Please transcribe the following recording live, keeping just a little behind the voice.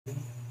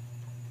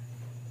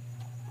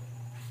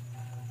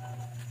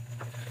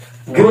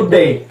Good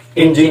day,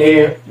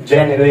 Engineer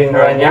Jeneline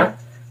Rania.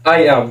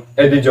 I am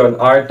Edijon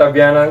R.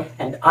 Tabianan.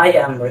 And I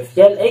am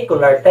Rafael A.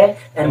 Colarte,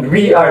 And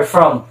we are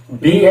from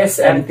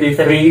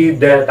BSMT3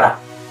 Delta.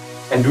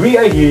 And we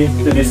are here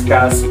to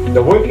discuss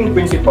the working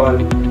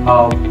principle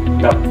of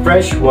the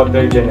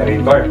freshwater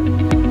generator.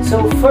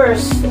 So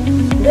first,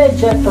 the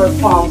ejector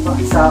pump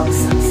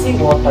sucks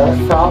seawater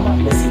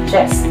from the sea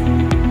chest.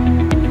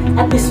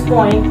 At this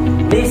point,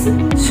 these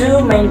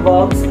two main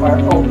valves are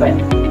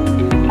open.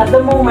 At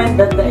the moment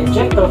that the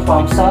ejector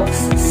pump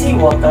sucks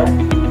seawater,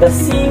 the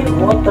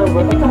seawater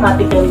will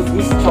automatically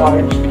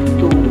discharge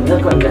to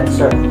the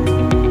condenser.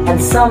 And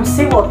some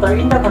seawater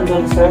in the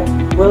condenser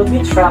will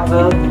be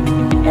traveled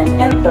and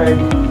entered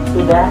to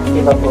the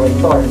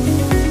evaporator.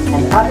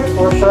 And other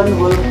portion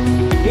will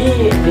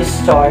be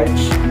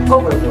discharged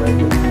overboard.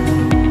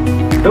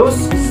 Those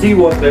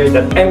seawater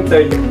that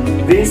entered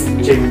this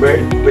chamber,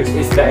 which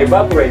is the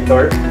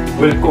evaporator,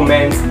 will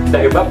commence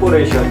the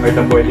evaporation or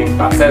the boiling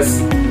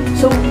process.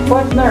 So,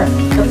 partner,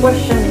 the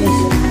question is,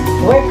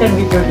 where can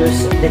we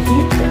produce the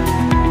heat?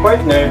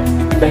 Partner,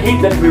 the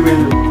heat that we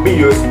will be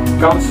used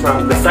comes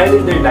from the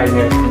cylinder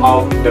liner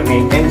of the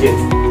main engines.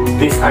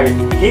 These are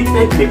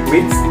heated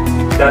liquids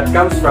that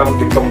comes from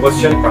the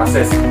combustion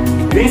process.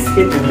 These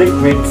heated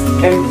liquids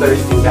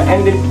enters in the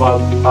ended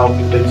valve of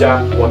the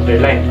jack water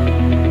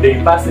line. They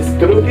passes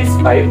through this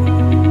pipe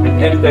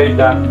and enter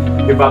the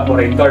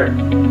evaporator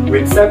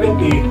with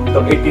 70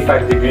 to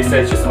 85 degrees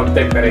Celsius of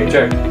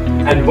temperature.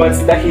 And once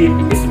the heat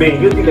is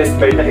being utilized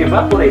by the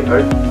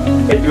evaporator,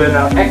 it will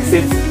now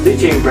exit the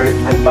chamber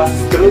and pass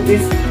through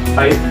this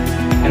pipe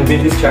and be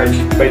discharged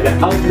by the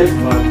outlet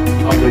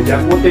valve of the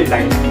jack water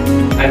line,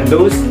 and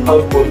those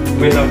output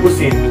will now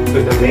proceed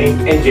to the main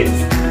engines.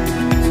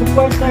 So,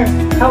 partner,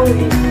 how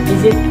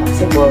is it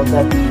possible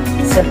that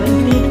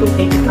 70 to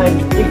 85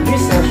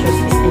 degrees Celsius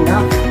is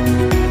enough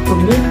to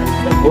meet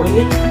the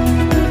boiling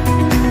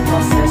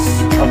process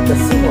of the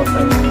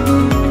seawater?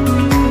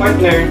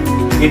 Partner,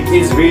 it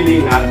is really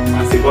not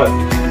possible.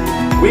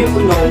 We all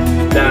know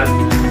that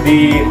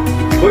the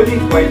boiling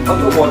point of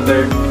the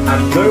water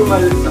at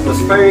normal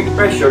atmospheric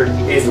pressure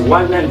is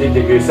 100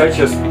 degrees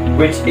Celsius,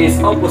 which is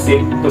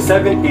opposite to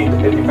 70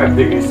 to 85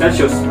 degrees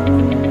Celsius.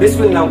 This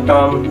will now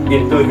come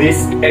into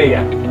this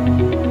area.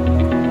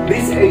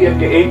 This area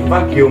creates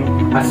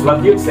vacuum, as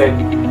what you've said.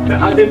 The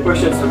other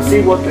portions of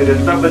seawater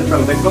that travel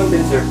from the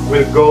condenser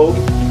will go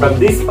from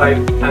this pipe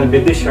and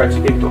be discharged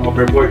into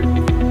overboard.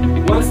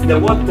 Once the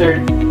water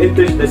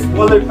enters the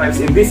smaller pipes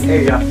in this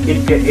area,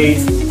 it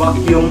creates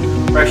vacuum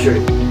pressure.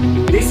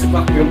 This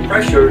vacuum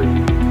pressure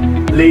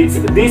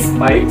leads these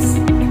pipes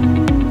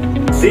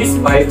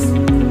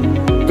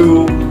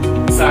to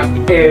suck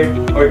air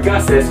or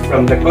gases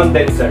from the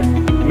condenser,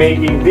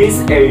 making this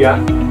area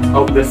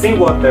of the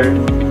seawater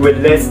with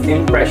less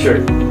in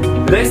pressure.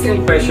 Less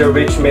in pressure,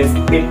 which means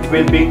it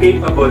will be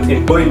capable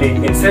in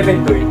boiling in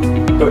 70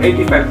 to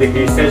 85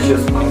 degrees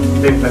Celsius of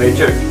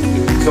temperature.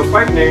 So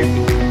partner,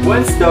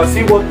 once the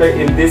seawater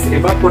in this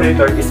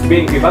evaporator is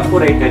being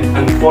evaporated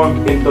and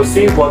formed into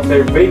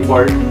seawater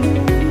vapor,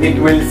 it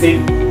will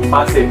seek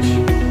passage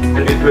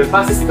and it will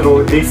pass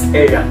through this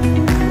area.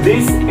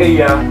 This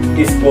area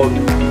is called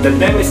the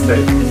demister.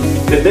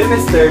 The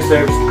demister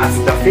serves as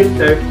the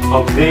filter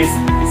of this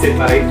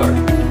separator.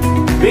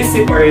 This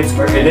separates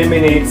or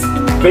eliminates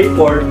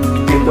vapor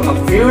into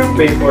a pure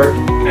vapor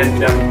and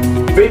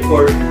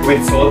vapor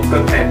with salt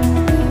content.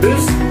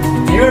 This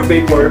pure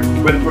vapor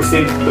will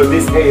proceed to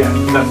this area,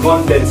 the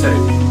condenser,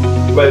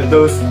 while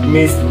those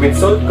mixed with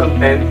salt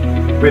content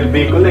will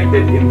be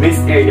collected in this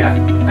area,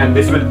 and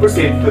this will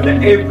proceed to the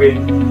air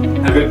bin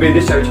and will be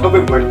discharged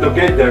overboard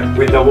together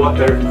with the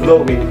water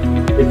flowing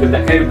into the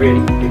air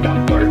bin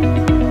reductor.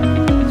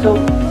 So,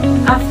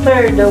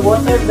 after the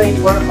water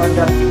vapor or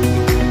the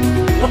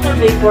water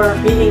vapor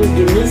being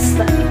released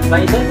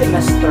by the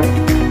demister,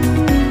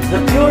 the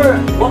pure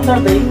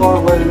water vapor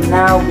will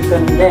now be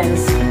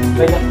condensed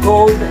by the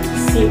cold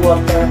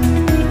seawater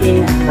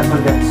in the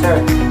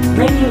condenser,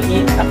 making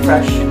it a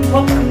fresh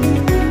water.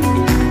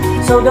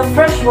 So the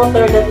fresh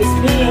water that is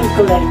being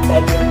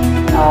collected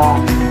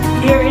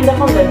here in the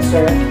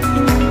condenser,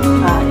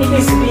 it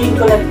is being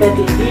collected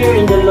here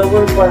in the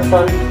lower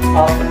portion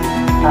of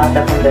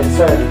the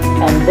condenser,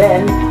 and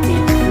then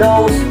it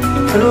flows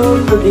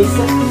through to this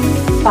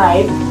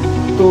pipe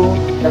to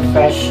the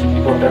fresh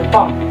water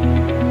pump.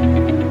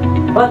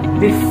 But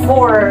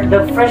before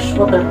the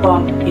freshwater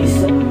pump is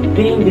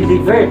being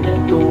delivered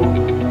to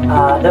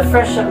the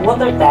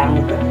freshwater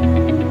tank,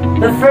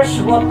 the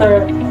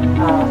freshwater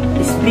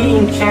is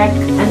being checked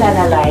and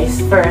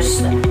analyzed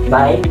first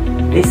by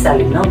the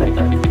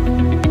salinometer,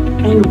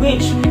 in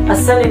which a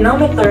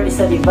salinometer is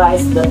a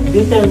device that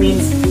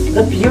determines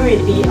the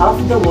purity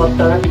of the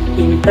water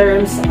in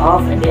terms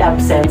of the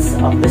absence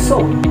of the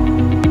salt.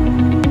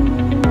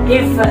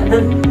 If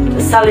the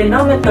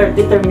salinometer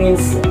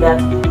determines that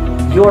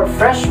your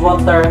fresh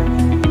water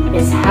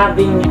is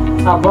having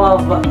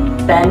above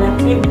 10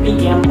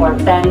 ppm or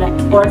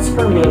 10 parts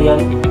per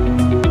million,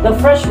 the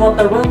fresh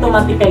water will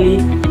automatically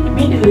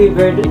be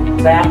delivered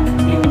back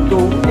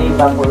into the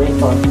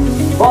evaporator.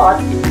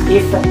 But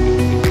if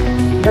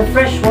the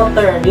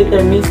freshwater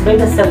determined by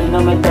the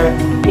salinometer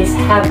is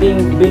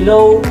having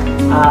below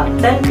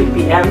 10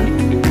 ppm,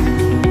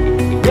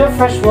 your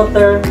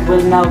freshwater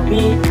will now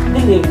be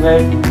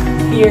delivered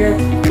here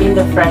in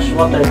the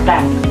freshwater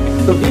tank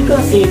to be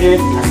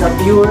considered as a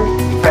pure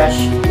fresh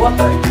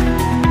water.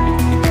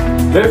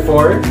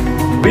 Therefore,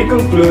 we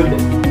conclude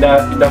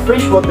that the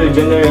freshwater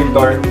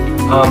generator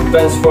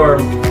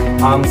transforms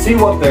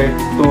seawater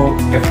to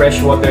a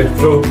freshwater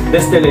through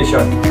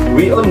distillation.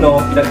 We all know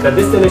that the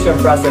distillation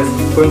process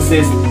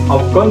consists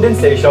of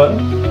condensation,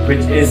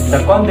 which is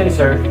the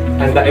condenser,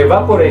 and the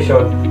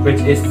evaporation,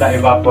 which is the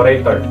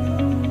evaporator.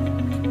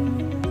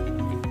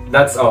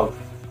 That's all.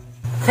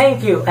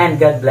 Thank you and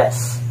God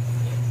bless.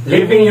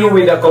 Leaving you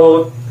with a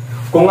quote,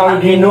 kung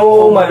ang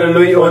Ginoo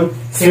maluluyon,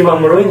 si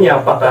Ma'am Ronya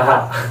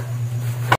pataha.